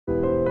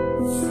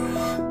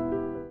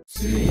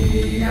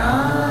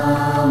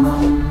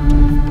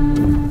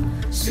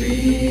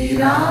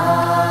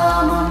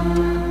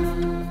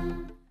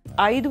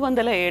ఐదు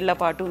వందల ఏళ్ల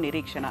పాటు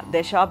నిరీక్షణ,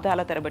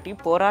 దశాబ్దాల తరబడి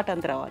పోరాటం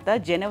తర్వాత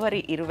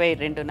జనవరి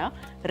 22న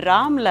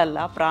రామ్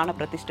లల్లా ప్రాణ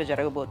ప్రతిష్ఠ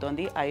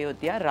జరగబోతోంది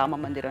అయోధ్య రామ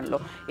మందిరంలో.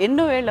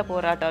 ఎన్నో ఏళ్ల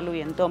పోరాటాలు,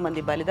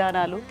 ఎంతోమంది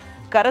బలిదానాలు,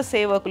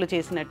 కరసేవకులు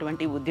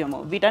చేసినటువంటి ఉద్యమం,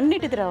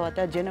 వీటన్నిటి తర్వాత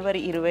జనవరి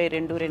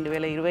 22,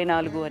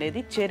 2024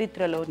 అనేది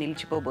చరిత్రలో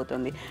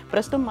నిలిచిపోబోతోంది.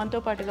 ప్రస్తుతం మనతో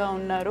పాటుగా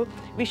ఉన్నారు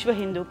విశ్వ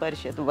Hindu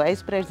Parishad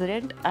vice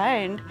president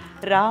and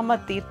Rama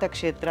తీర్థ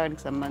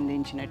క్షేత్రానికి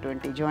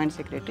సంబంధించినటువంటి జాయింట్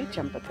సెక్రటరీ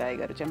చంపత్ రాయ్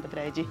గారు. చంపత్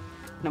రాయ్ जी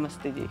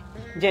नमस्ते जी.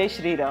 जय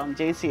श्री राम,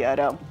 जय सिया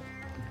राम.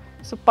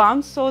 सो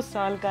 500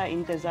 साल का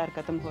इंतज़ार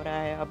ख़त्म हो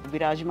रहा है. अब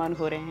विराजमान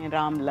हो रहे हैं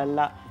राम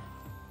लल्ला.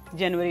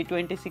 जनवरी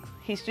 26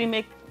 हिस्ट्री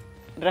में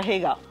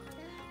रहेगा.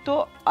 तो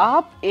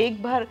आप एक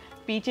बार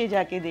पीछे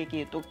जाके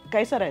देखिए तो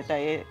कैसा रहता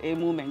है ये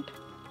movement?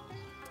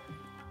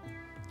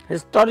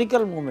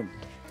 Historical movement,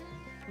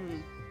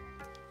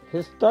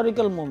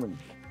 historical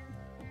movement,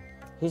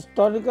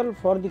 historical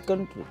for the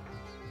country,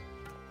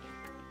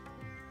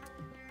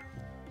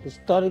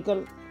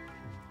 historical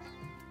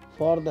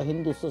for the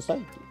Hindu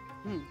society.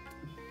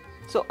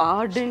 So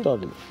ardent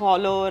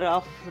follower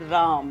of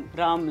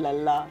Ram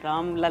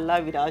Lalla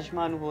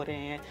विराजमान हो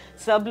रहे हैं.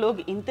 सब लोग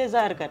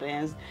इंतजार कर रहे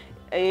हैं.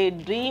 A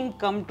dream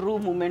come true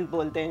moment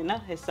बोलते हैं ना,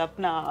 ये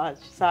सपना आज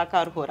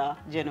साकार हो रहा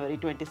जनवरी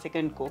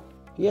 22 को.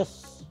 यस,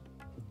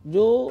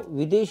 जो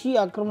विदेशी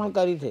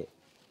आक्रमणकारी थे,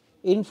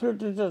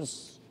 इन्फिल्ट्रेटर्स,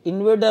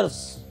 इन्वेडर्स,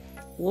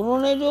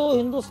 उन्होंने जो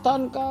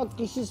हिंदुस्तान का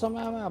किसी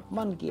समय में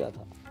अपमान किया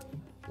था,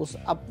 उस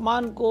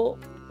अपमान को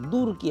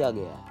दूर किया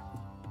गया है.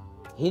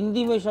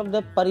 हिंदी में शब्द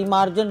है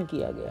परिमार्जन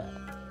किया गया है.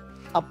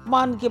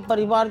 अपमान के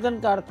परिमार्जन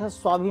का अर्थ है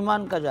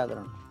स्वाभिमान का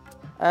जागरण.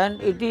 And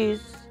it is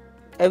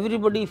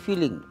everybody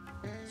feeling,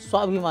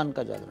 स्वाभिमान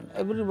का जागरण,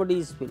 everybody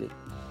is feeling.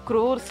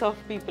 Crores of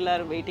people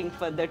are waiting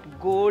for that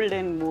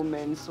golden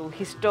moment, so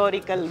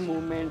historical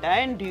moment,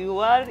 and you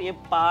are a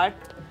part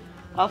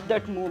of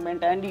that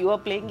moment and you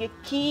are playing a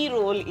key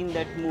role in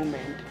that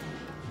moment.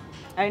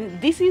 And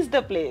this is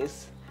the place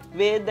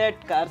where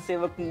that car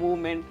सेवक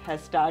movement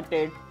has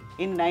started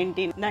in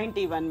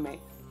 1991 में.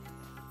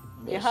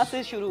 यहाँ से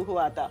शुरू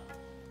हुआ था.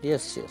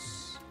 Yes, yes.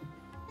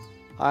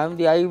 I am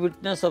the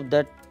eyewitness of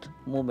that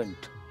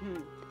movement.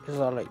 It's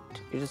all right.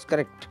 It is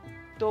correct.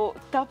 तो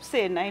तब से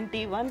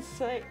 91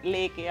 से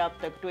लेके अब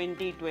तक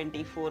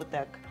 2024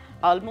 तक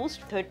almost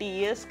 30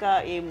 years का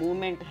ये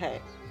movement है.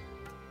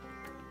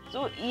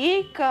 तो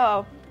एक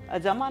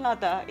ज़माना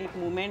था, एक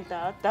movement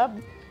था, तब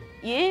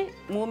ये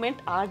movement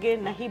आगे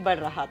नहीं बढ़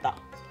रहा था.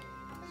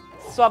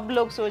 सब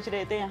लोग सोच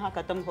रहे थे यहाँ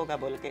खत्म होगा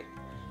बोल के.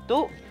 तो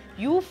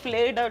you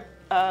fled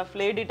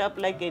it up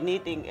like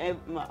anything.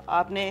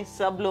 आपने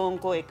सब लोगों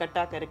को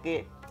इकट्ठा करके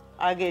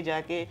आगे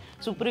जाके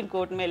सुप्रीम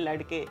कोर्ट में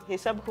लड़के ये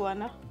सब हुआ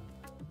ना.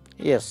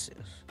 यस,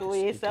 तो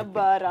ये सब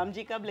राम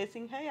जी का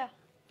ब्लेसिंग है या?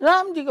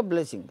 राम जी का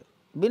ब्लेसिंग.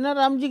 बिना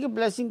राम जी के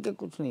ब्लेसिंग के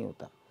कुछ नहीं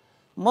होता.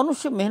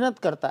 मनुष्य मेहनत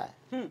करता है,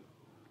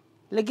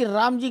 लेकिन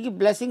राम जी की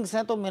ब्लेसिंग्स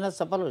हैं तो मेहनत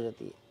सफल हो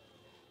जाती है.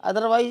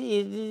 Otherwise,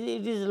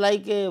 it is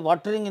like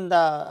watering in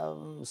the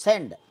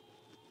sand.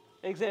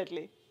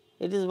 Exactly.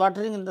 It is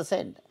watering in the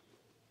sand.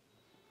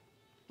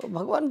 तो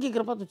भगवान की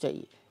कृपा तो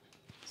चाहिए.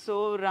 So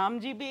राम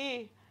जी भी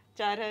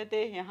चाह रहे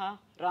थे यहाँ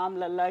राम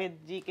लल्ला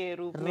जी के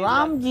रूप में.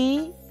 राम जी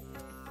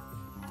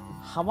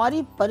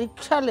हमारी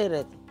परीक्षा ले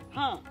रहे थे.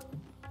 हाँ.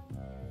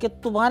 कि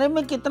तुम्हारे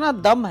में कितना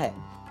दम है,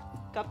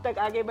 कब तक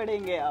आगे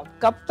बढ़ेंगे आप,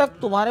 कब तक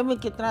तुम्हारे में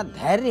कितना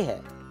धैर्य है,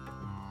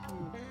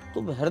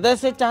 तुम हृदय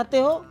से चाहते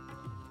हो,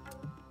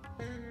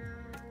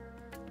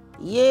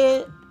 ये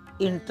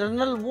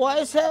इंटरनल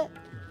वॉइस है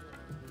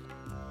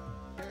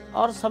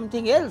और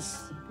समथिंग एल्स.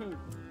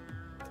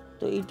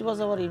 तो it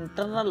was our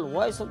internal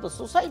voice of the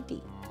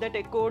society that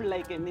echoed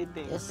like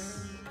anything. Yes.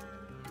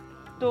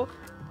 तो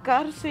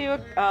कार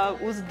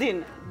सेवक उस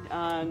दिन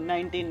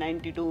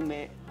 1992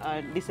 में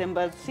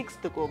दिसंबर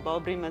 6 को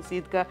बाबरी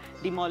मस्जिद का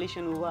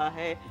डिमोलिशन हुआ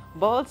है.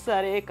 बहुत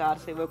सारे कार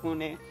सेवकों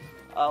ने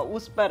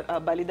उस पर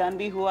बलिदान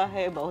भी हुआ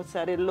है. बहुत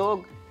सारे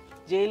लोग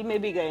जेल में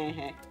भी गए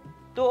हैं.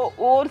 तो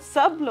और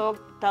सब लोग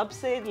तब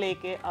से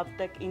लेके अब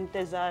तक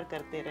इंतज़ार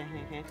करते रहे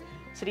हैं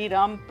श्री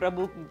राम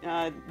प्रभु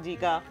जी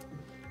का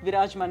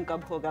विराजमान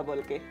कब होगा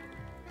बोल के.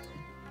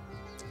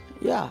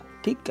 या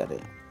ठीक कर रहे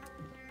हैं,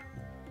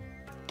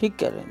 ठीक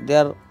कर रहे हैं.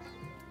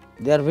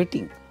 they are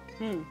waiting.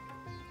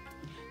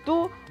 तो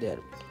they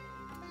are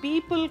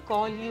people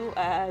call you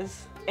as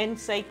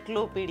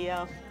encyclopedia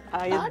of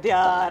Ayodhya,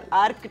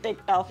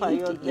 architect of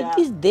Ayodhya. It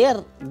is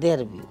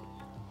their view,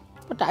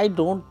 but I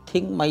don't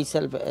think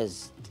myself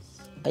as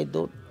I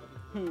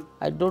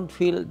don't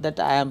feel that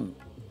I am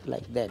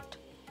like that.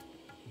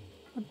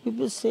 But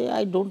people say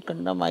I don't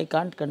condemn, I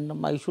can't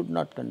condemn, I should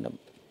not condemn.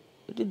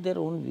 It is their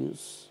own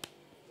views.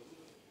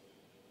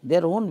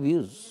 Their own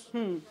views.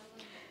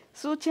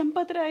 So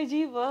Champat Rai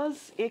ji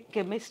was a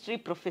chemistry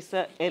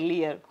professor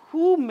earlier.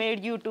 Who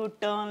made you to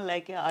turn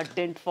like a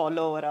ardent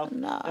follower of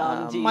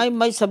Ramji?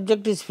 My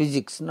subject is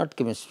physics, not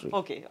chemistry.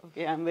 Okay,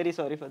 okay. I'm very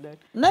sorry for that.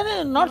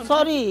 No, not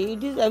sorry.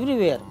 It is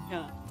everywhere,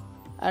 Yeah.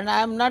 and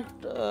I am not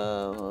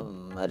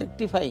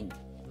rectifying.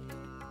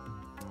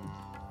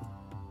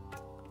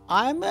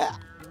 I am a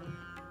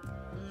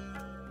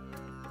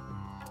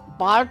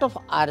part of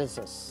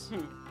RSS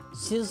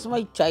since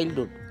my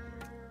childhood.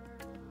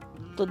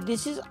 So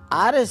this is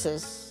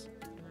RSS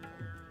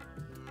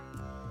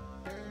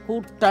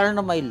who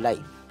turned my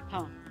life.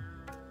 Huh.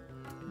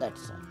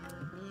 That's all.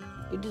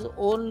 It is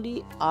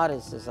only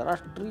RSS,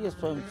 Rashtriya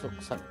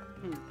Swayamsevak Sangh.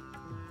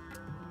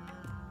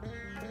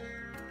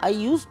 I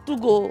used to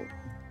go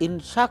in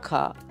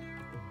Shakha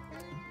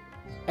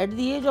at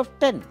the age of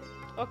 10.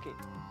 Okay.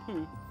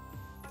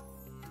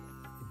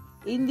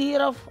 In the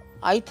year of,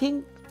 I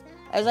think,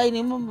 as I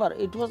remember,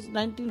 it was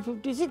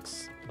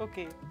 1956.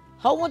 Okay.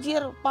 How much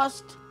year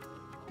passed?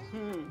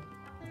 Hmm.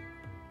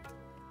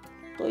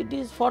 So it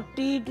is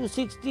 40 to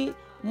 60,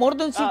 more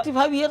than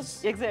 65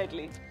 years.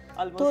 Exactly.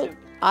 Almost. So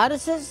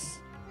RSS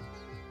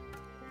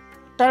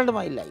turned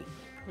my life.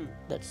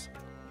 That's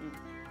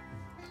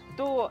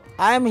So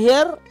I am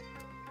here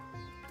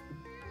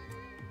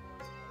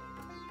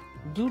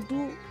due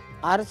to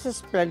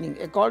RSS planning,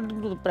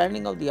 according to the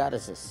planning of the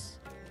RSS.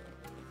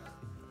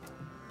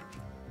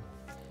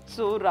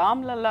 सो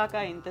रामलला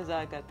का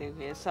इंतजार करते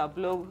हुए सब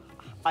लोग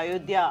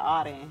अयोध्या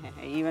आ रहे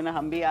हैं, even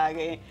हम भी आ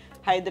गए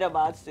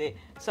हैदराबाद से,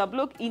 सब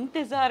लोग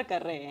इंतजार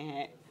कर रहे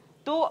हैं.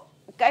 तो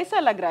कैसा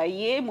लग रहा है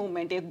ये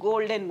मूवमेंट? एक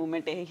गोल्डन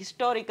मूवमेंट है,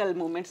 हिस्टोरिकल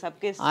मूवमेंट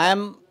सबके. I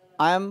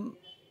am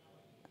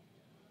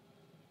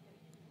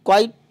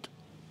quite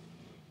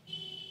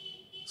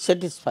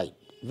satisfied,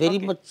 very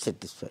much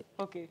satisfied.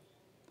 Okay.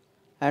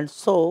 And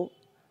so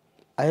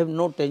I have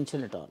no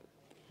tension at all.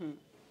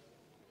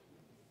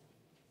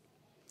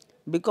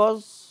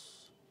 Because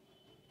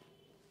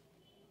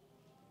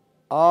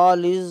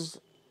it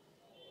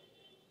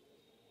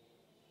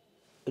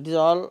is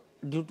all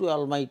due to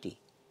Almighty.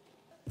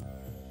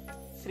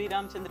 Sri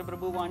Ramchandra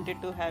Prabhu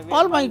wanted to have a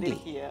Almighty.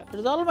 mandir here. It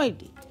is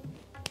Almighty.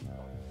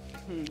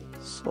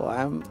 So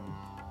I am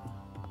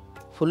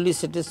fully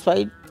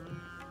satisfied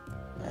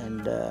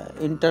and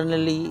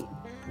internally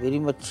very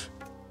much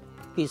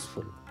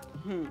peaceful,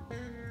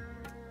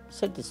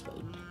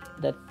 satisfied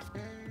that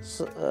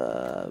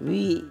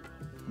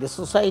the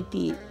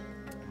society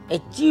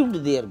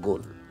achieved their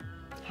goal.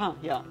 हाँ,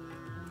 या.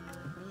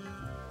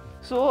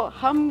 सो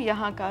हम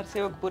यहाँ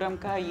कारसेवकपुरम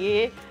का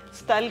ये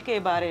स्थल के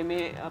बारे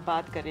में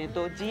बात करें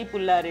तो जी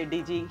पुल्ला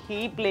Reddy ji,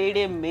 he played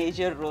a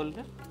major role.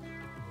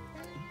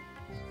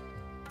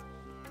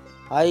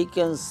 I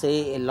can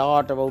say a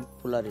lot about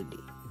Pulla Reddy.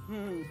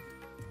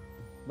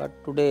 But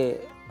today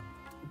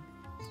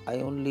I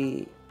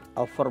only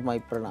offer my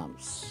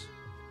pranams.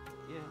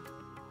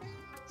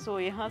 So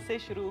यहाँ से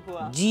शुरू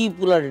हुआ G.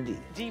 Pulla Reddy.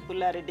 Ji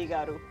पुल्ला Reddy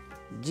garu.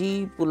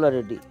 G. Pulla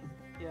Reddy.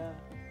 Yeah.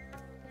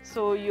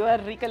 So you are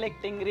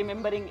recollecting,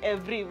 remembering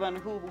everyone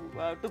who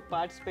took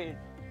participate.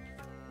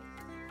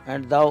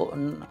 And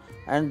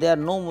they are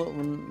no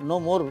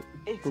more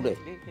today.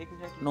 Exactly.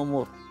 No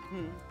more.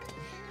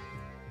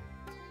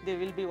 They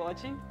will be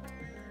watching.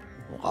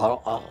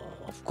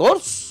 Of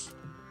course.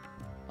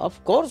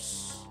 Of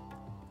course.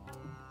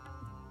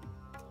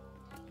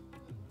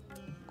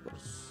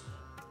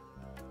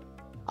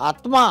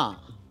 आत्मा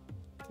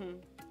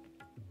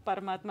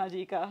परमात्मा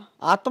जी का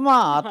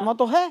आत्मा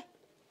तो है.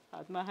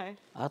 आत्मा है.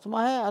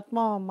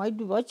 आत्मा might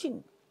be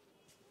watching.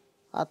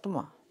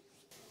 आत्मा.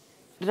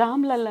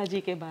 रामलला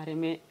जी के बारे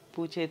में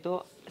पूछे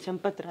तो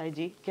चंपत राय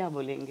जी क्या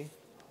बोलेंगे?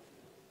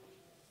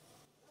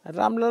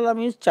 Ramlala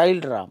means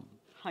child Ram.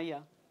 हाँ,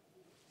 या.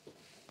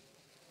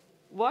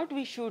 What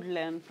we should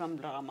learn from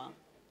Rama?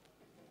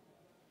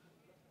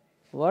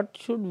 What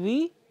should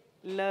we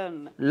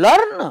Learn.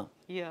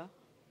 Yeah.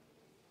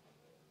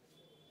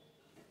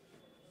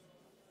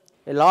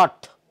 A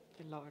lot.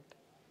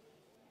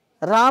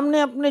 Ram ने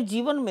अपने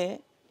जीवन में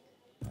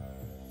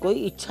कोई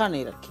इच्छा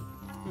नहीं रखी,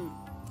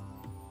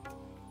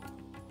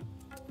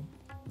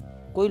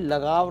 कोई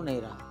लगाव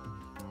नहीं रहा.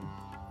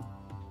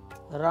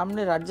 राम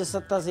ने राज्य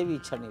सत्ता से भी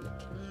इच्छा नहीं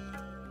रखी.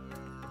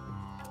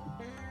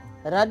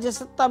 राज्य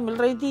सत्ता मिल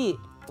रही थी,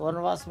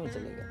 वनवास में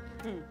चले गए.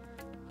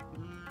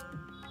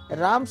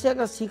 राम से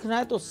अगर सीखना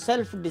है तो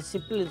सेल्फ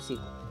डिसिप्लिन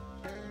सीखो.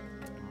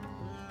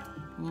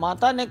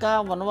 माता ने कहा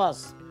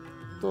वनवास,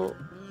 तो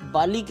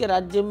बाली के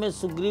राज्य में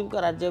सुग्रीव का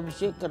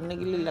राज्याभिषेक करने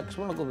के लिए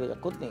लक्ष्मण को भेजा,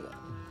 खुद नहीं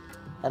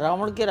गया.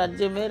 रावण के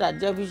राज्य में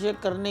राज्याभिषेक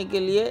करने के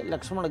लिए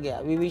लक्ष्मण गया,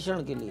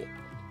 विभीषण के लिए,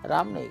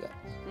 राम नहीं गया.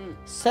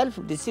 सेल्फ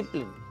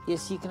डिसिप्लिन ये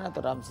सीखना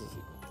तो राम से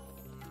सीखो.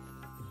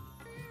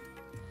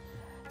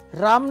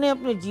 राम ने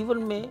अपने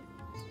जीवन में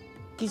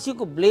किसी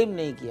को ब्लेम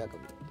नहीं किया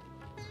कभी.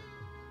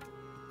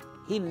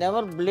 He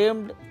never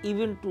blamed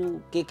even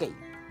to Kaikeyi.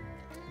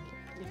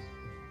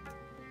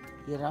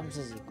 ये राम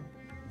से सीखो.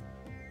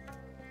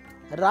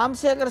 राम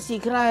से अगर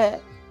सीखना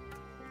है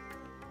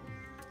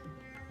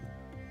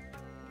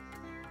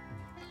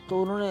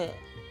तो उन्होंने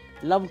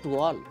love to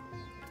all,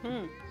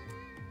 Hmm.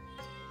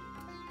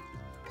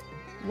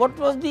 What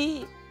was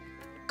the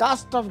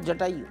caste of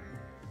Jatayu?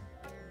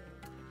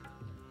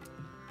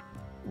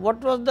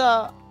 What was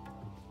the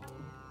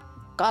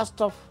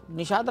caste of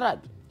Nishadraj?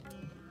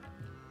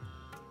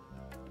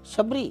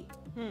 Shabri,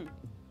 Hmm.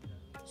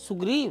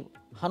 Sugriv,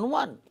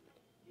 Hanuman.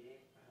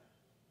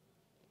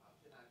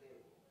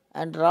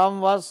 And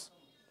Ram was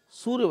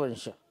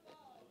Suryavansha.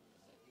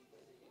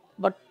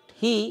 But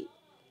he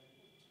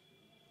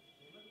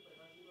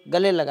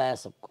गले लगाया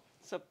सबको,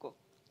 सबको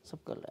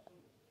सबको लगाया.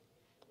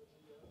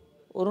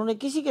 उन्होंने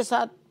किसी के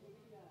साथ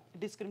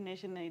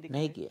डिस्क्रिमिनेशन नहीं नहीं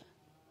दिखाया. किया.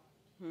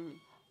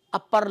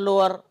 अपर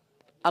लोअर,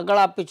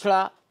 अगड़ा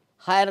पिछड़ा,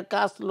 हायर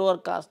कास्ट लोअर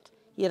कास्ट,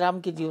 ये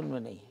राम के जीवन में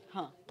नहीं है.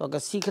 हाँ. तो अगर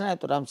सीखना है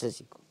तो राम से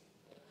सीखो.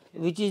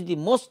 Which is the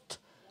most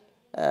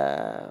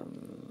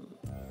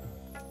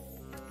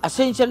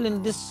essential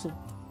in this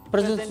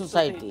present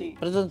society.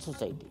 Present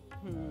society.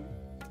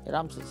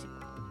 Ram से सीखो.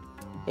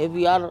 If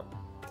we are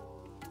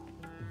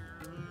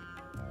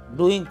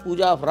doing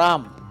Puja of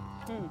Ram,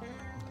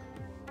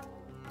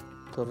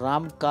 तो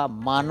राम का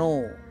मानो,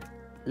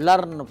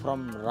 learn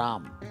from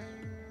Ram.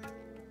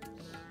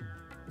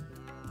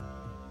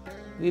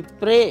 We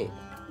pray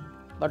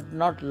but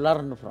not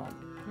learn from.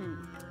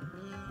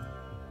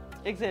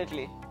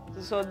 Exactly.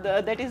 So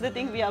that is the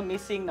thing we are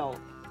missing now.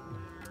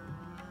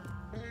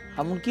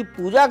 हम उनकी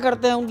पूजा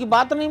करते हैं, उनकी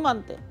बात नहीं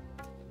मानते.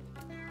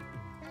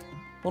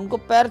 उनको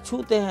पैर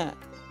छूते हैं,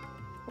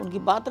 उनकी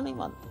बात नहीं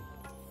मानते.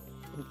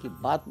 उनकी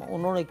बात,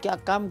 उन्होंने क्या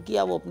काम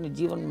किया वो अपने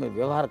जीवन में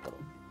व्यवहार करो.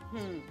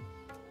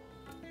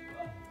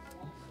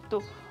 तो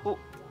वो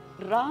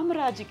राम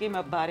राज्य के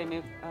बारे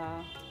में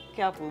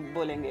क्या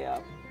बोलेंगे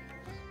आप?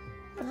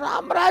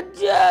 राम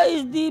राज्य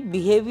is the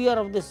behaviour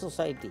of the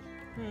society.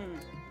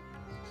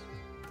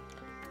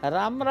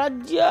 Ram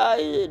राज्य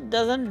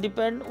doesn't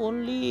depend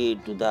only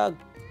to the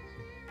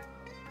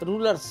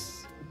rulers.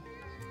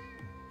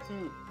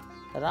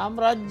 Ram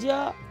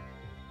Rajya,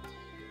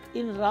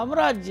 in Ram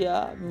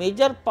Rajya,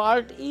 major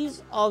part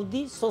is of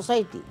the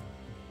society.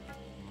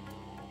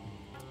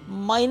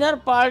 Minor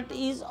part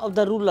is of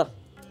the ruler.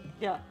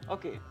 Yeah,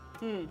 okay.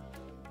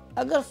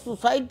 अगर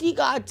society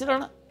का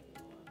आचरण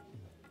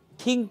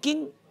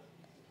thinking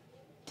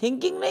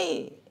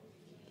नहीं,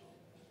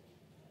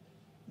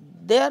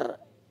 their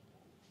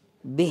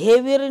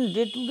behavior in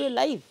day-to-day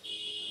life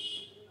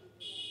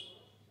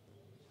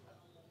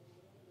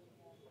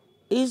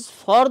is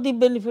for the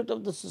benefit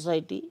of the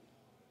society,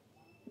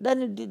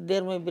 then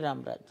there may be Ram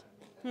Raj.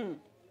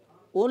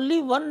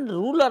 Only one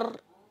ruler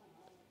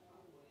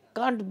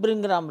can't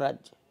bring Ram Raj.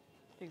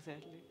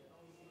 Exactly.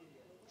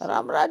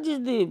 Ram Raj is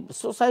the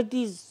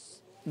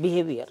society's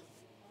behavior.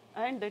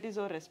 And that is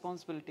our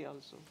responsibility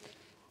also.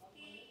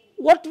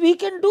 What we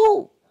can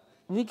do?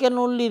 We can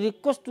only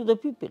request to the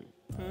people.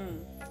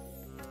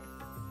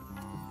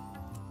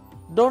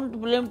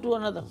 Don't blame to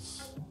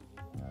others.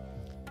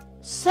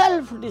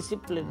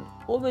 Self-discipline,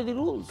 obey the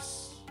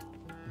rules.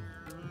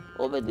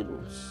 Obey the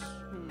rules.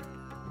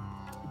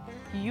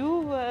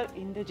 You were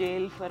in the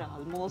jail for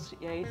almost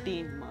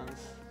 18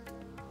 months.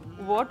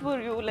 What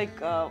were you like,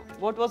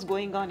 what was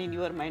going on in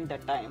your mind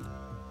that time?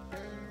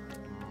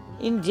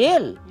 In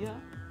jail? Yeah.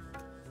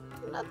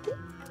 Nothing.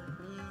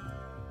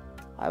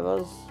 I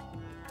was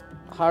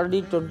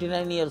hardly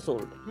 29 years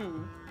old.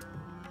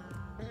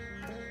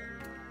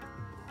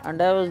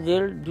 And I was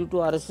jailed due to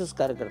RSS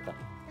Karyakarta.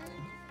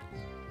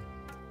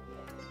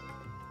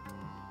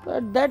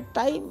 At that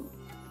time,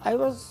 I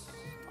was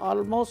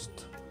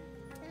almost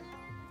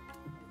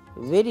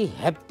very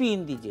happy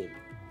in the jail.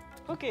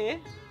 Okay.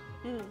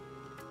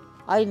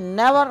 I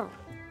never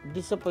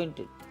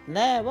disappointed.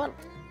 Never.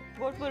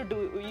 What were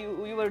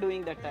you were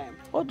doing that time?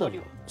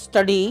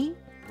 Study.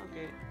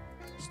 Okay.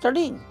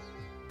 Studying.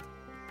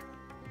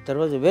 There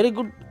was a very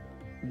good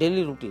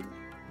daily routine.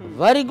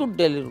 Very good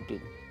daily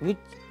routine, which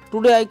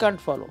today I can't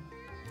follow.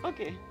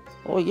 Okay.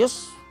 Oh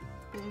yes.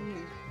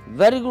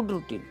 Very good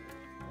routine.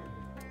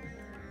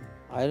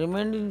 I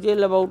remained in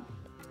jail about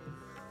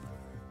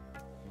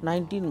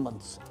 19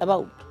 months.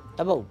 About.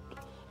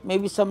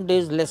 Maybe some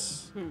days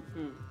less.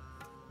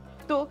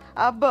 तो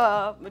अब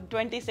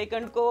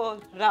 22 को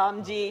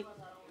राम जी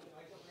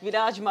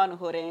विराजमान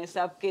हो रहे हैं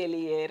सबके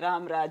लिए,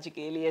 राम राज्य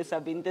के लिए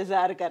सब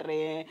इंतजार कर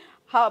रहे हैं.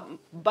 हम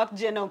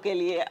भक्तजनों के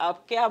लिए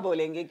आप क्या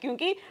बोलेंगे?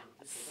 क्योंकि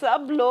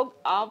सब लोग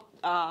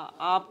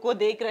आपको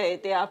देख रहे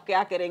थे, आप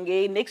क्या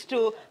करेंगे, नेक्स्ट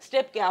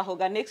स्टेप क्या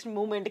होगा, नेक्स्ट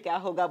मूवमेंट क्या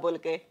होगा बोल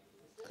के.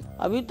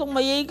 अभी तो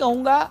मैं यही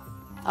कहूँगा,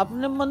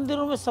 अपने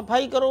मंदिरों में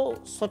सफाई करो,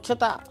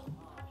 स्वच्छता.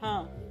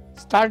 हाँ.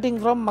 Starting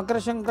from Makar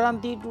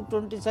Sankranti to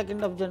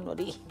 22 of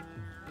January.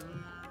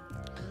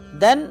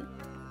 Then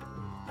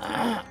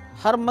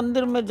हर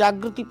मंदिर में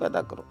जागृति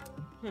पैदा करो.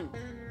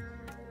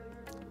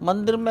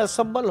 मंदिर में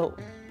असम्बल हो,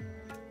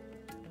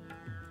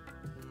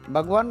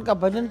 भगवान का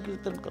भजन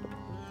कीर्तन करो.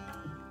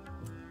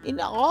 In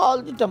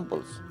all the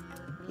temples,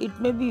 it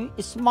may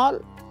be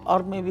small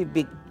और may be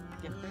big.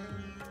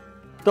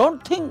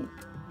 Don't think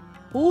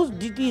whose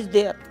deity is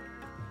there.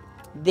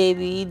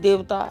 Devi,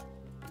 Devata,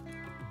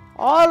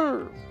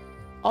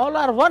 all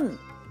are one.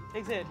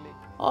 Exactly.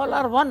 all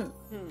are one.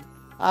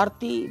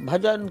 Aarti,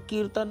 bhajan,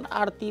 kirtan,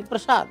 aarti,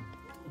 prasad.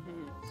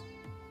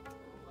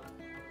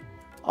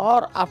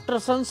 Or after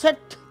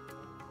sunset,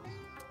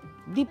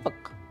 deepak.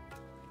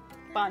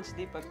 5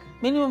 Deepak.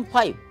 Minimum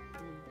 5.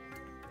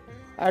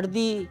 At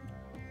the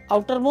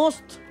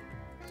outermost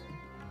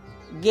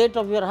gate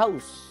of your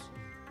house,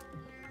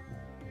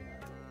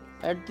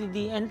 at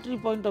the entry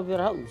point of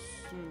your house.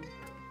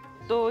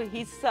 तो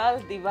इस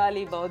साल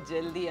दिवाली बहुत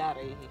जल्दी आ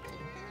रही है,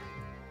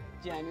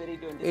 January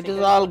 26. It is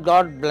all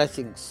God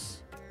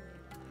blessings.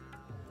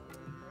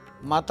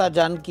 माता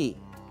जानकी,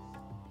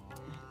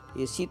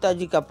 ये सीता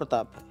जी का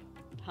प्रताप है.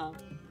 हाँ,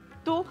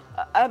 तो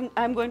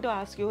I'm going to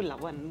ask you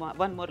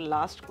one more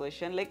last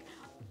question. Like,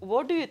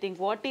 what do you think?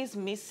 What is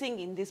missing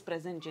in this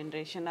present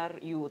generation or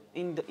youth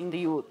in the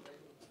youth?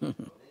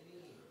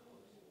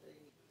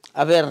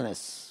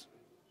 Awareness.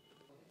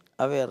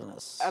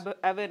 Awareness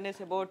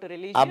about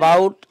religion.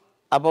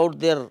 About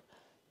their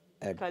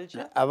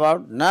culture.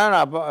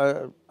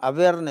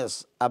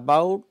 Awareness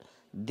about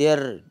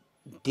their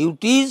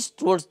duties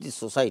towards the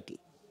society.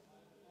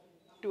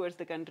 Towards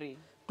the country.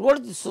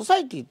 Towards the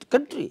society,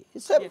 country,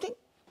 same thing.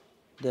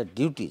 Their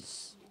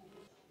duties.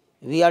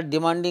 We are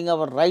demanding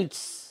our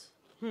rights,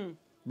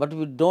 but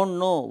we don't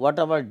know what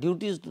our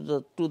duties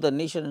to the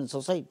nation and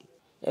society.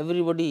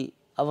 Everybody,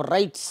 our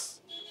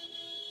rights,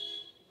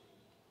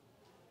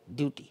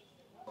 duty.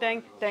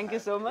 Thank you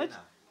so much.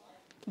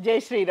 Jai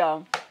Shri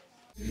Ram.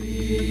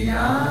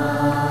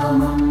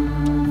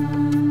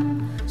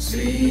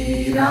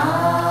 Sri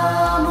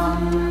Ram